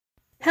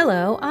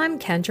Hello, I'm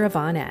Kendra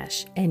Von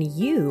Esch, and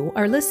you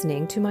are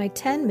listening to my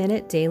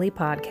 10-minute daily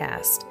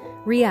podcast,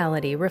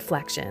 Reality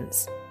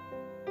Reflections.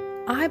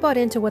 I bought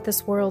into what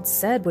this world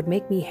said would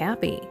make me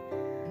happy.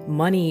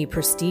 Money,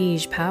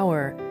 prestige,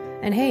 power.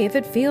 And hey, if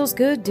it feels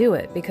good, do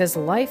it, because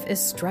life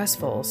is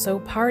stressful, so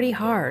party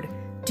hard.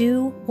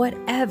 Do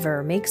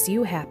whatever makes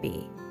you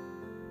happy.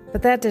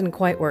 But that didn't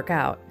quite work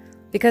out,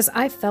 because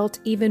I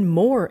felt even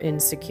more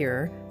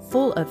insecure,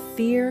 full of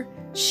fear,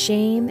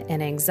 shame,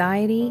 and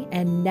anxiety,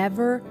 and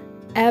never,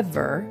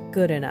 ever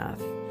good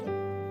enough.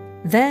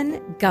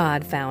 Then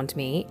God found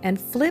me and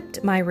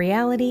flipped my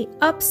reality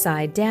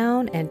upside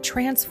down and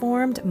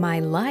transformed my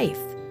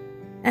life.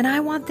 And I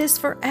want this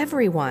for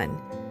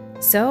everyone.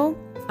 So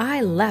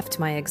I left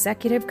my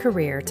executive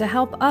career to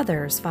help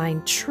others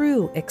find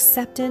true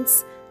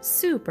acceptance,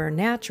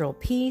 supernatural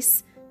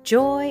peace,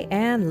 joy,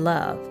 and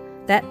love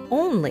that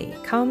only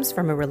comes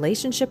from a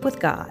relationship with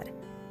God.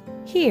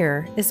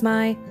 Here is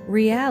my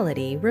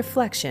reality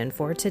reflection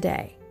for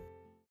today.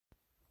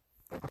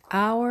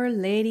 Our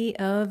Lady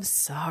of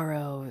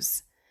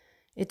Sorrows.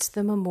 It's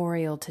the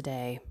memorial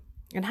today,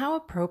 and how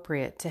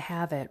appropriate to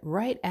have it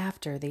right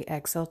after the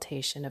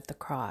exaltation of the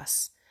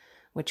cross,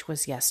 which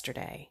was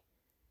yesterday.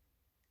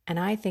 And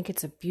I think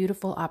it's a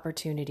beautiful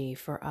opportunity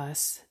for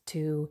us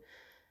to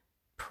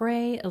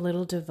pray a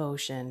little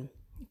devotion.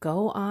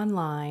 Go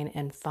online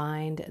and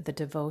find the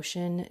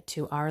devotion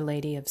to Our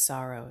Lady of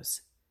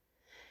Sorrows.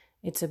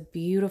 It's a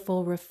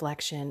beautiful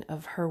reflection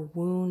of her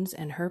wounds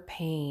and her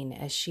pain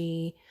as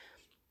she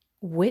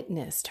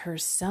witnessed her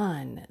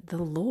son,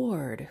 the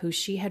Lord, who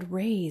she had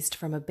raised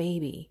from a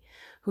baby,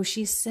 who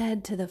she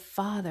said to the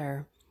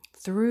Father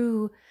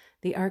through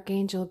the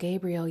Archangel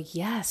Gabriel,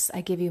 "Yes,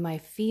 I give you my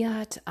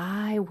fiat,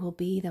 I will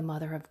be the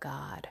Mother of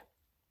God."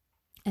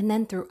 And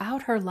then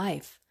throughout her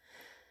life,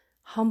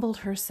 humbled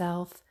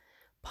herself,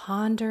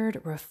 pondered,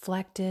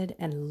 reflected,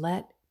 and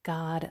let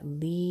God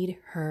lead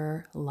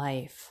her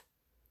life.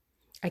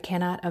 I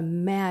cannot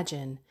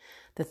imagine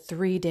the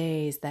 3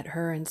 days that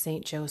her and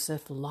St.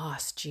 Joseph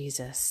lost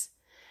Jesus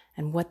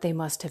and what they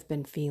must have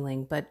been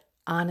feeling. But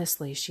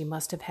honestly, she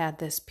must have had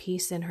this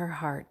peace in her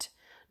heart,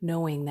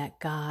 knowing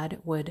that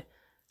God would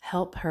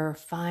help her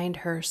find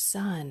her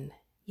son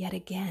yet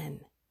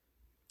again.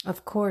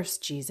 Of course,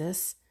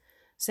 Jesus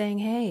saying,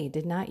 "Hey,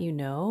 did not you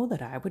know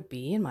that I would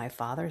be in my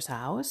Father's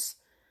house?"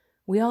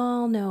 We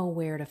all know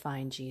where to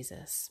find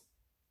Jesus.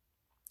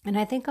 And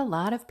I think a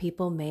lot of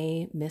people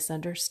may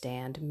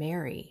misunderstand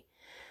Mary.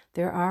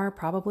 There are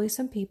probably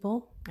some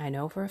people, I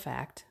know for a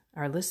fact,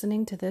 are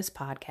listening to this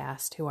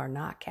podcast who are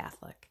not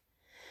Catholic.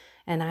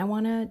 And I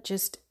want to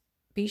just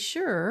be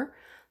sure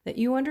that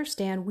you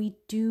understand we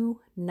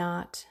do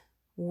not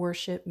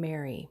worship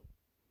Mary.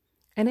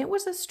 And it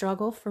was a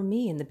struggle for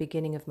me in the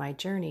beginning of my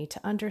journey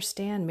to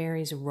understand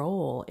Mary's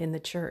role in the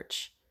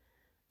church.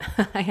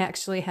 I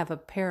actually have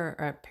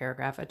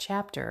a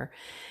chapter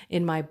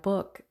in my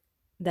book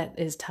that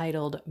is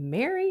titled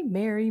Mary,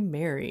 Mary,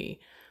 Mary,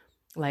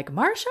 like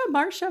Marsha,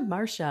 Marsha,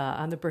 Marsha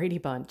on the Brady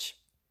Bunch.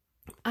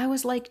 I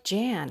was like,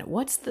 Jan,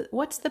 what's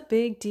the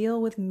big deal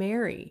with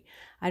Mary?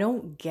 I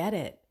don't get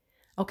it.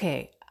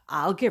 Okay,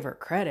 I'll give her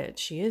credit.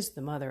 She is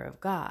the Mother of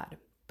God,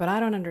 but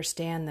I don't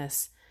understand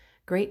this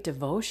great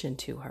devotion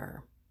to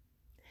her.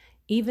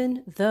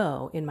 Even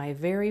though in my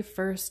very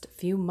first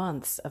few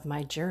months of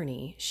my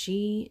journey,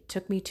 she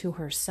took me to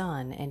her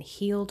son and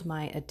healed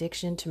my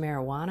addiction to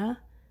marijuana,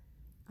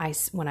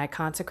 when I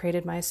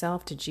consecrated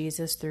myself to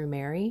Jesus through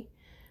Mary,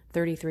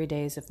 33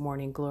 days of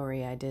morning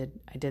glory, I did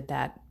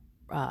that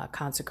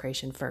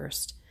consecration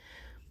first.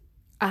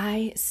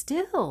 I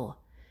still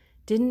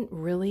didn't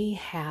really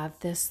have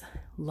this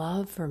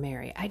love for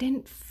Mary. I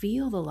didn't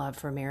feel the love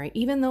for Mary,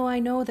 even though I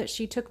know that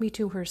she took me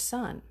to her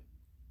son.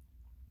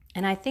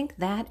 And I think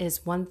that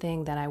is one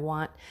thing that I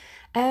want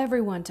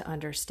everyone to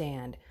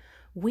understand.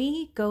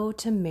 We go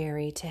to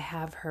Mary to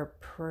have her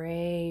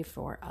pray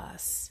for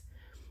us.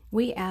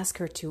 We ask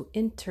her to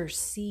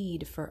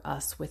intercede for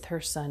us with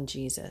her son,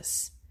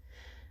 Jesus.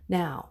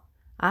 Now,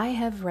 I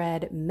have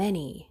read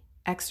many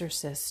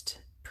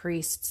exorcist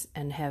priests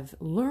and have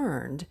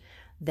learned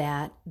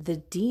that the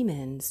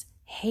demons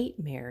hate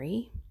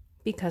Mary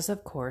because,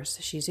 of course,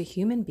 she's a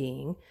human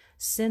being,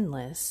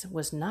 sinless,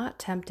 was not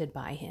tempted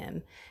by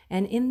him,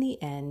 and in the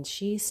end,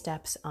 she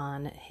steps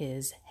on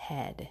his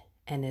head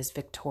and is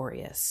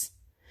victorious.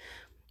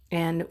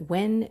 And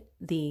when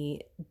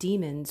the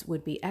demons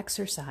would be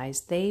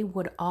exorcised, they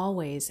would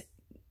always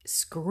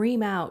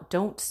scream out,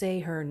 "Don't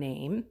say her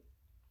name,"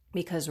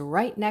 because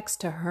right next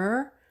to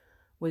her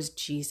was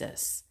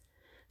Jesus.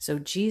 So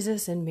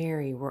Jesus and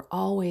Mary were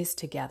always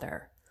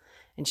together,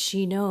 and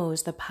she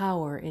knows the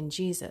power in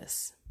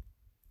Jesus.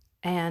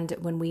 And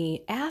when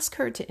we ask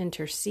her to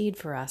intercede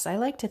for us, I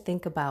like to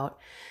think about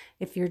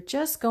if you're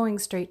just going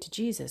straight to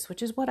Jesus,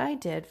 which is what I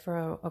did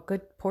for a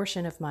good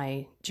portion of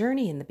my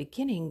journey in the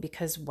beginning,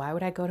 because why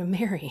would I go to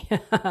Mary?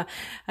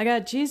 I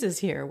got Jesus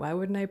here. Why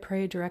wouldn't I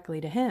pray directly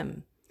to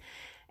him?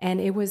 And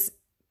it was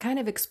kind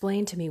of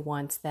explained to me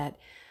once that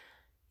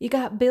you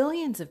got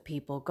billions of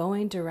people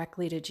going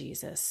directly to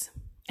Jesus.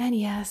 And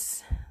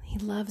yes, he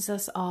loves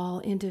us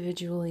all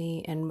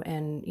individually and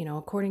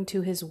according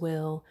to his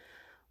will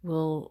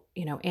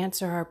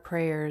answer our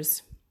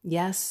prayers.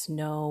 Yes,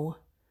 no,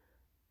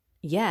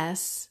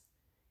 yes,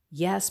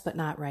 yes, but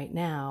not right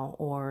now,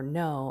 or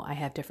no, I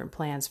have different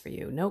plans for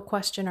you. No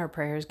question our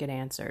prayers get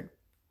answered.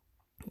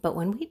 But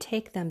when we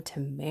take them to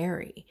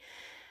Mary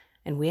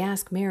and we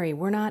ask Mary,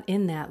 we're not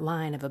in that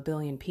line of a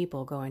billion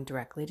people going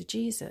directly to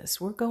Jesus.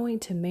 We're going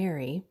to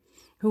Mary,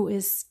 who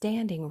is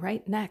standing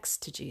right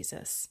next to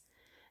Jesus.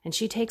 And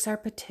she takes our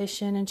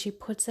petition and she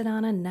puts it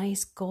on a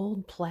nice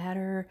gold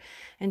platter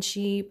and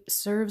she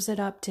serves it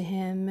up to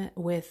him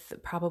with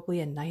probably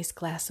a nice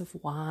glass of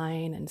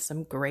wine and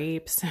some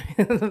grapes.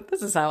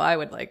 This is how I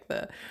would like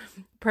the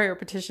prayer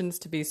petitions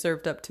to be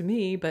served up to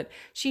me, but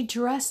she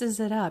dresses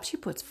it up. She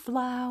puts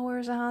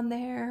flowers on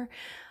there,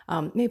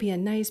 maybe a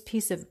nice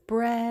piece of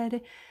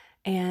bread,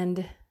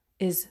 and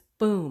is,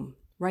 boom,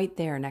 right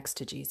there next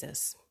to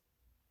Jesus.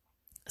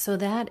 So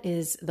that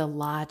is the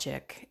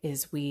logic,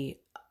 is we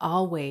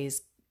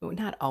always,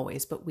 not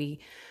always, but we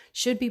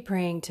should be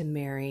praying to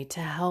Mary to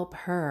help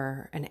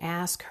her and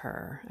ask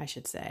her, I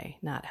should say,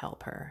 not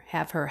help her,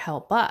 have her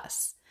help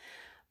us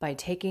by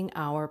taking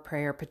our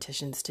prayer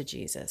petitions to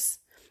Jesus.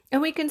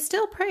 And we can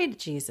still pray to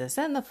Jesus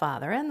and the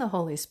Father and the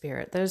Holy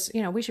Spirit.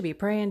 We should be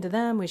praying to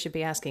them. We should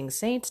be asking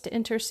saints to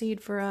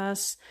intercede for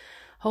us,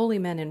 holy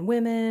men and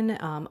women,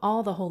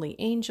 all the holy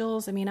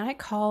angels. I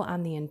call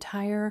on the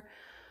entire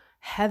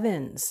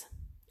heavens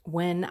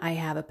when I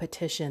have a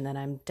petition that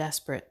I'm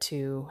desperate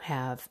to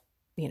have,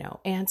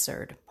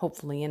 answered,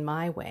 hopefully in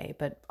my way,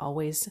 but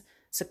always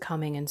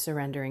succumbing and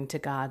surrendering to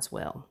God's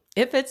will.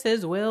 If it's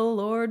his will,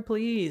 Lord,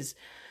 please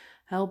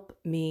help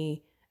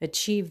me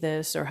achieve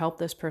this or help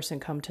this person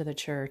come to the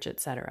church,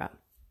 etc.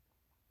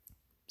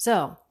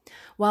 So,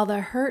 while the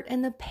hurt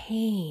and the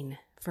pain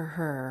for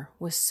her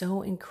was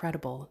so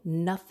incredible,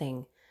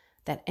 nothing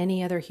that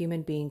any other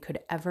human being could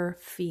ever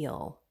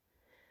feel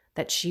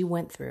that she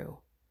went through,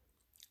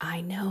 I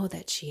know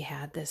that she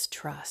had this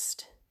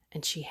trust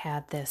and she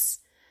had this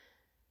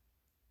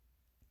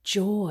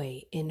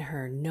joy in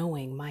her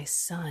knowing my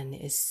son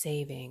is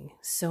saving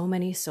so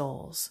many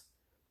souls.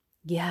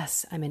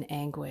 Yes, I'm in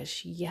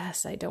anguish.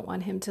 Yes, I don't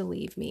want him to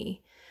leave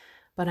me,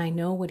 but I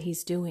know what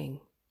he's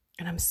doing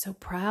and I'm so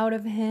proud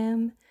of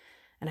him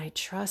and I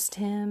trust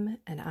him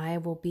and I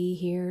will be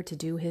here to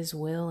do his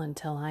will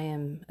until I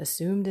am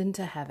assumed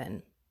into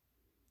heaven.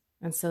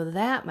 And so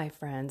that, my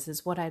friends,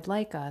 is what I'd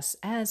like us,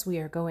 as we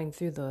are going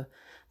through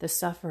the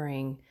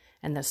suffering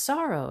and the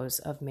sorrows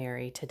of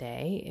Mary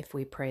today, if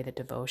we pray the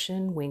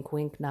devotion, wink,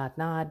 wink, nod,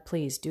 nod,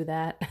 please do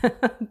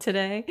that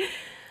today.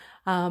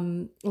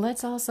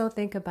 Let's also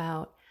think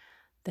about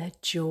the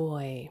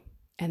joy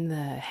and the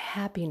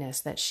happiness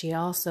that she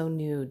also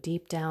knew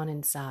deep down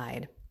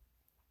inside,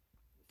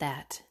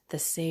 that the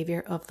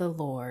Savior of the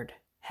Lord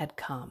had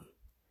come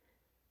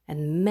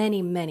and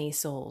many, many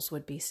souls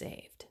would be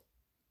saved.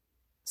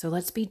 So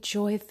let's be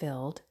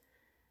joy-filled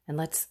and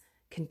let's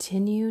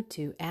continue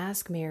to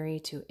ask Mary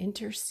to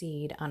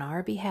intercede on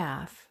our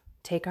behalf,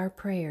 take our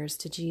prayers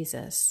to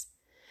Jesus.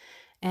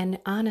 And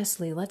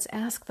honestly, let's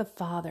ask the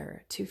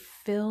Father to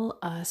fill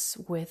us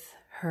with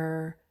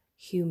her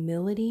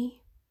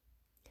humility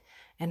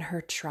and her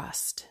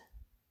trust.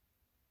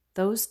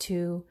 Those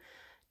two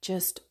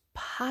just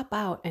pop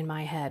out in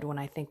my head when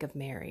I think of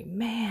Mary.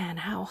 Man,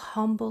 how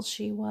humble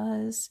she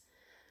was,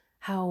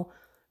 how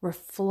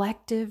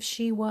reflective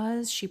she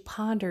was. She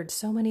pondered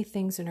so many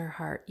things in her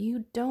heart.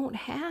 You don't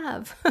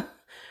have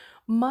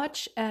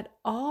much at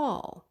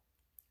all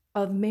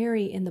of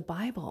Mary in the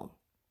Bible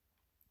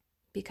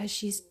because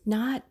she's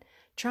not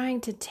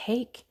trying to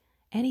take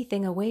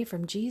anything away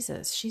from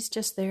Jesus. She's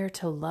just there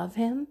to love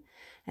him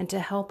and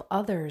to help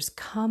others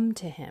come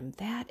to him.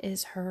 That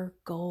is her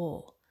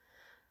goal.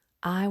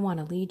 I want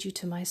to lead you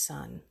to my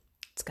son.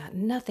 It's got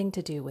nothing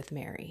to do with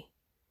Mary.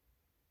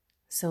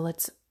 So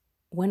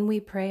when we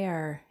pray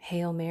our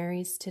Hail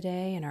Marys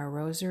today and our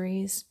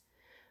rosaries,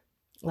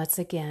 let's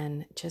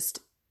again just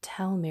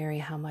tell Mary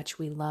how much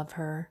we love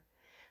her.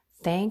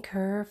 Thank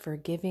her for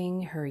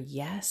giving her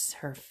yes,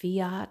 her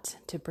fiat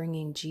to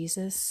bringing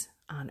Jesus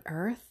on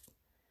earth.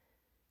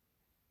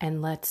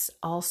 And let's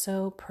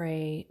also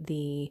pray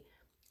the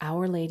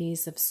Our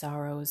Ladies of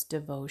Sorrows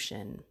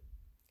devotion.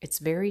 It's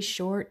very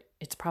short.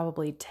 It's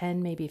probably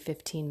 10, maybe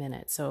 15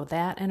 minutes. So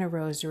that and a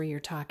rosary, you're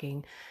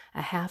talking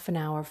a half an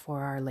hour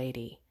for Our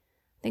Lady.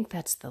 I think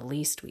that's the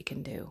least we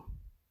can do.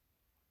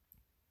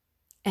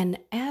 And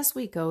as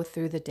we go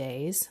through the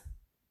days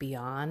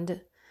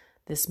beyond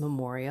this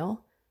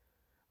memorial,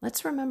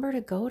 let's remember to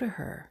go to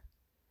her.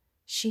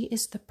 She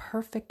is the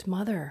perfect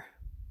mother.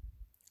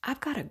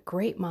 I've got a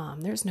great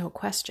mom, there's no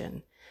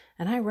question,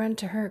 and I run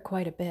to her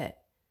quite a bit.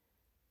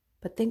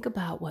 But think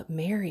about what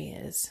Mary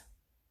is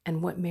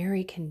and what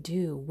Mary can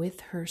do with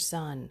her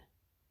son,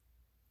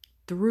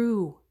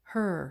 through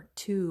her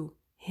to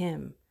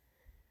him.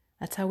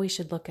 That's how we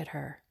should look at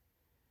her.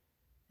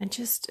 And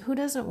just, who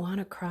doesn't want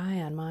to cry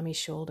on mommy's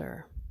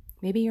shoulder?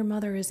 Maybe your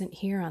mother isn't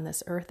here on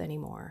this earth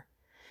anymore.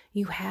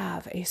 You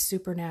have a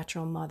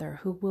supernatural mother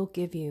who will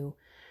give you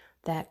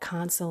that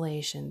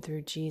consolation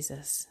through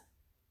Jesus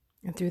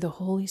and through the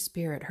Holy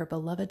Spirit, her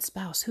beloved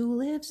spouse, who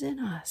lives in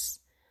us,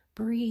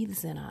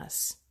 breathes in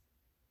us.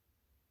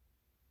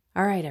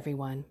 All right,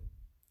 everyone.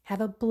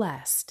 Have a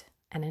blessed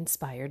and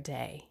inspired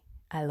day.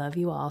 I love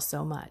you all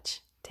so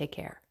much. Take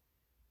care.